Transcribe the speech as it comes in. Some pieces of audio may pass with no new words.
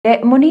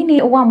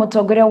Munini wa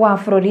mutongoria wa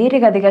bururi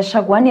Rigathi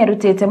Gachagua ni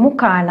arutite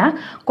mukana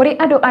kuri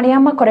andu aria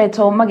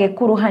makoretwo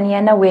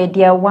magikuruhania na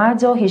wendia wa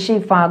njohi cia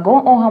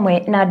ibango o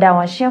hamwe na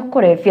dawa cia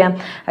kurefia,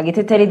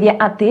 agiteterithia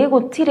ati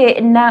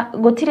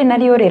gutire na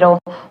riuriro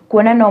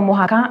kuona no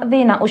muhaka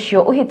thina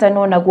ucio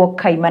uhitanwo naguo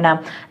kaimana.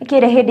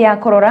 Akire hindi ya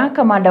korora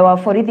kamanda wa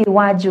borithi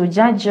wa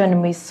Juja John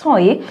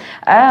Misoi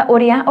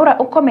uria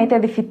ukomete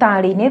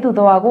thibitari ni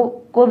thutha wa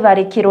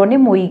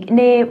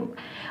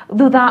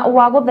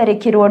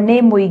gutharikirwo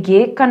ni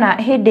muingi kana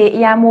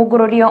hindi ya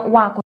mugururio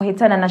wa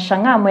kuhitana na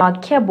Shangamwe wa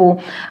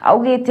Kiambu,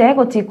 augite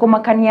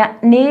gutikumakania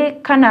ni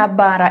kana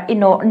bara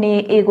ino ni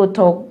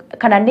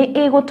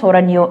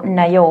igutoranio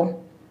nayo.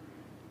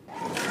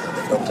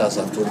 Doctors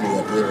have told me you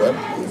are doing well.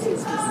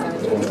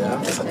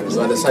 You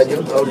are the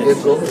surgeon. How did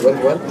it go?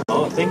 Went well?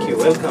 Oh, thank you.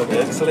 Welcome,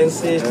 Your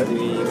Excellency.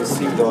 We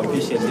received our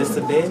patient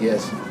yesterday.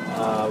 Yes.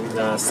 With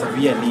a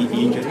severe knee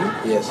injury.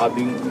 Yes.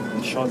 Having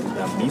been shot with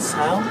a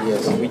missile.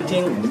 Yes.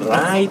 Hitting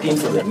right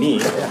into the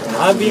knee.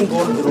 Having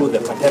gone through the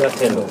patella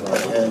tendon.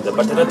 The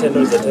patella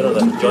tendon is the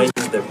tendon that joins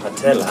the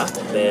patella,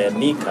 the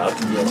kneecap,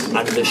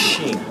 and the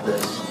shin.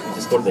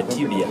 It's called the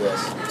tibia.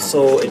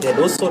 So it had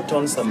also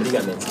torn some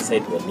ligaments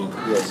inside the knee.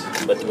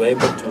 But we were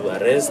able to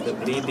arrest the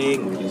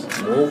bleeding, we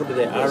moved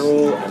the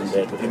arrow and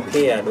to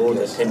repair all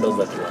the tendons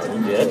that were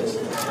injured.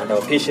 And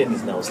our patient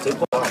is now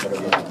stable.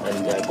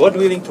 And God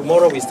willing,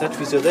 tomorrow we start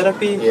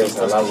physiotherapy. Yes,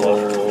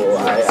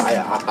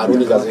 I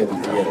really does it.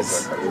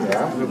 Yes.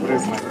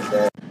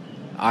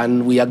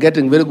 And we are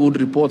getting very good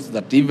reports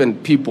that even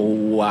people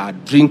who are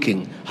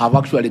drinking have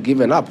actually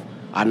given up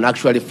and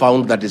actually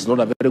found that it's not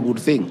a very good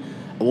thing.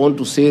 I want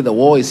to say the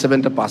war is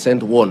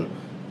 70% won,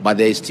 but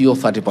there is still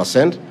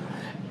 30%.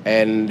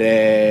 And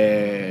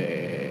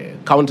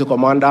County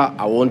Commander,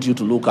 I want you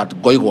to look at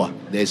Goigwa.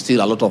 There is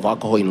still a lot of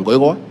alcohol in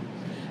Goigwa.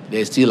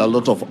 There is still a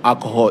lot of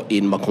alcohol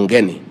in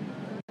Makongeni.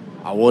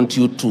 I want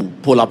you to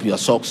pull up your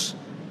socks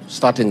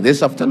starting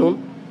this afternoon.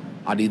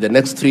 And in the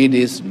next 3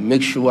 days,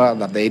 make sure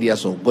that the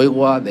areas of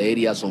Goigwa, the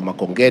areas of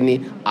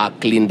Makongeni are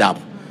cleaned up.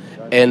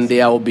 And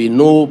there will be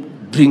no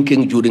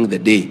drinking during the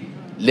day.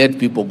 Let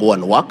people go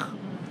and work.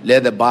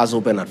 Let the bars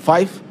open at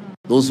 5.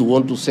 Those who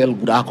want to sell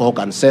good alcohol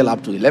can sell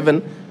up to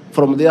 11.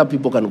 From there,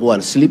 people can go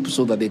and sleep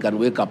so that they can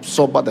wake up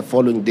sober the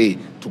following day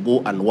to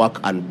go and work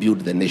and build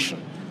the nation.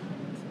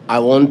 I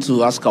want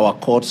to ask our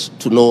courts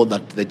to know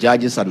that the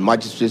judges and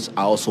magistrates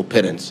are also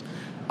parents,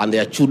 and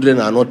their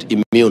children are not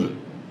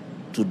immune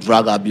to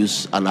drug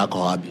abuse and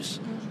alcohol abuse.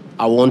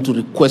 I want to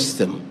request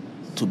them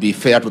to be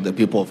fair to the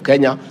people of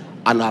Kenya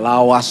and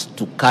allow us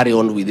to carry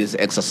on with this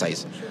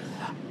exercise.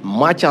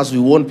 Much as we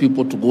want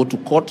people to go to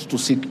court to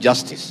seek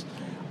justice,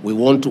 we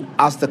want to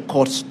ask the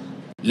courts,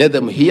 let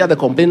them hear the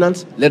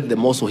complainants, let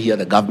them also hear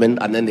the government,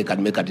 and then they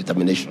can make a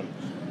determination.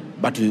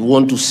 But we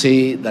want to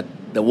say that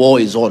the war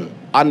is on,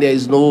 and there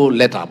is no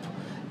let-up,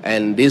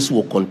 and this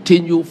will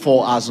continue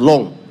for as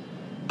long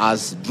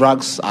as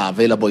drugs are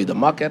available in the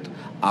market,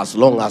 as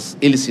long as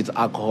illicit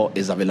alcohol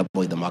is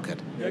available in the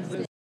market.